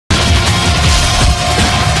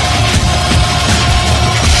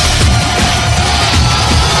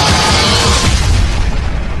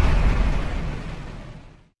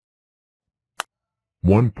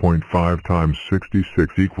1.5 times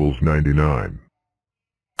 66 equals 99.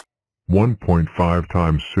 1.5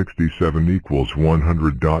 times 67 equals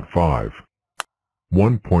 100.5.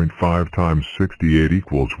 1.5 times 68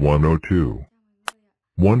 equals 102.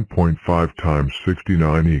 1.5 times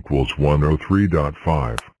 69 equals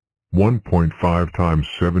 103.5. 1.5 times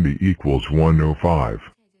 70 equals 105.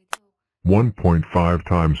 1.5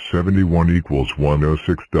 times 71 equals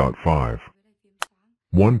 106.5.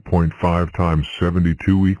 1.5 times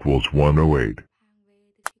 72 equals 108.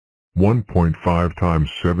 1.5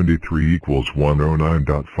 times 73 equals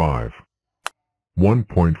 109.5.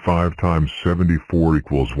 1.5 times 74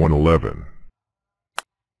 equals 111.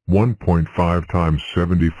 1.5 times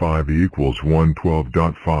 75 equals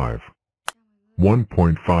 112.5.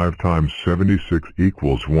 1.5 times 76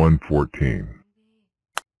 equals 114.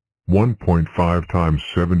 1.5 times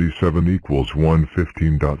 77 equals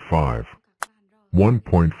 115.5.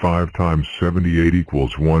 1.5 times 78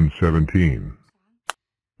 equals 117.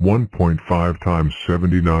 1.5 times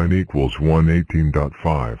 79 equals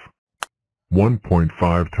 118.5.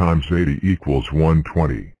 1.5 times 80 equals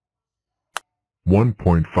 120.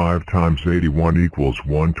 1.5 times 81 equals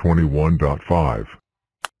 121.5.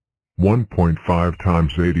 1.5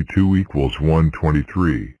 times 82 equals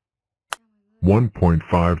 123.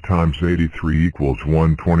 1.5 times 83 equals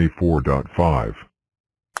 124.5.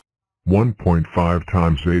 1.5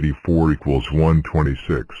 times 84 equals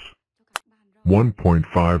 126.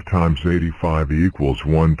 1.5 times 85 equals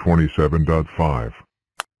 127.5.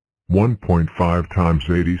 1.5 times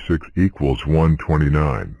 86 equals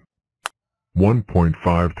 129.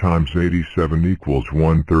 1.5 times 87 equals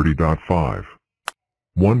 130.5.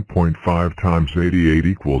 1.5 times 88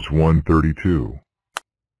 equals 132.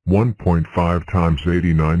 1.5 times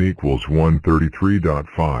 89 equals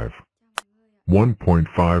 133.5.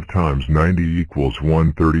 1.5 times 90 equals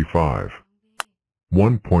 135.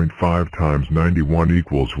 1.5 times 91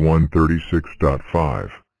 equals 136.5.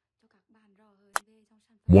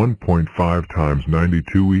 1.5 times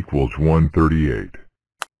 92 equals 138.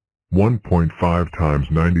 1.5 times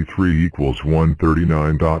 93 equals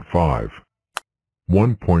 139.5.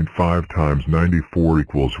 1.5 times 94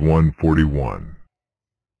 equals 141.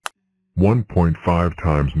 1.5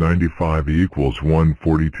 times 95 equals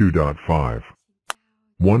 142.5.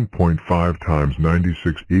 1.5 times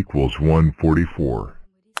 96 equals 144.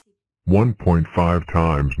 1.5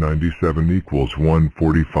 times 97 equals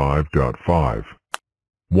 145.5.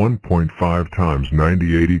 1.5 times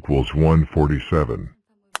 98 equals 147.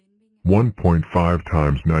 1.5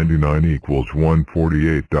 times 99 equals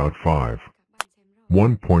 148.5.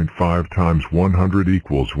 1.5 times 100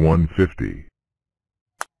 equals 150.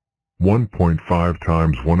 1.5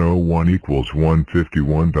 times 101 equals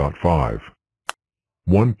 151.5.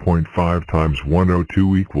 1.5 times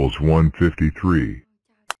 102 equals 153.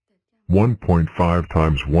 1.5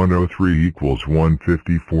 times 103 equals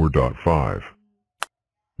 154.5.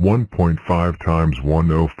 1.5 times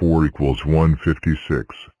 104 equals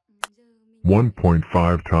 156.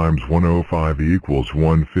 1.5 times 105 equals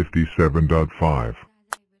 157.5.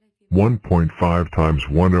 1.5 times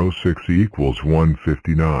 106 equals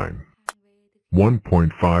 159.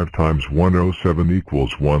 1.5 times 107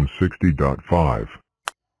 equals 160.5.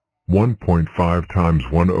 1.5 times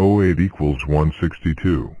 108 equals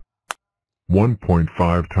 162.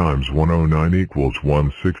 1.5 times 109 equals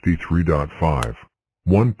 163.5.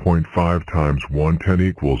 1.5 times 110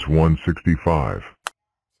 equals 165.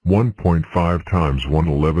 1.5 times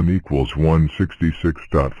 111 equals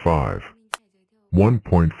 166.5.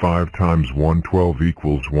 1.5 times 112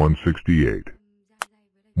 equals 168.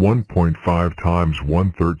 1.5 times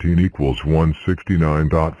 113 equals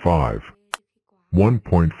 169.5.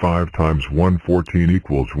 1.5 times 114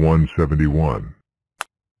 equals 171.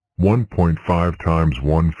 1.5 times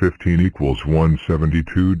 115 equals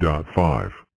 172.5.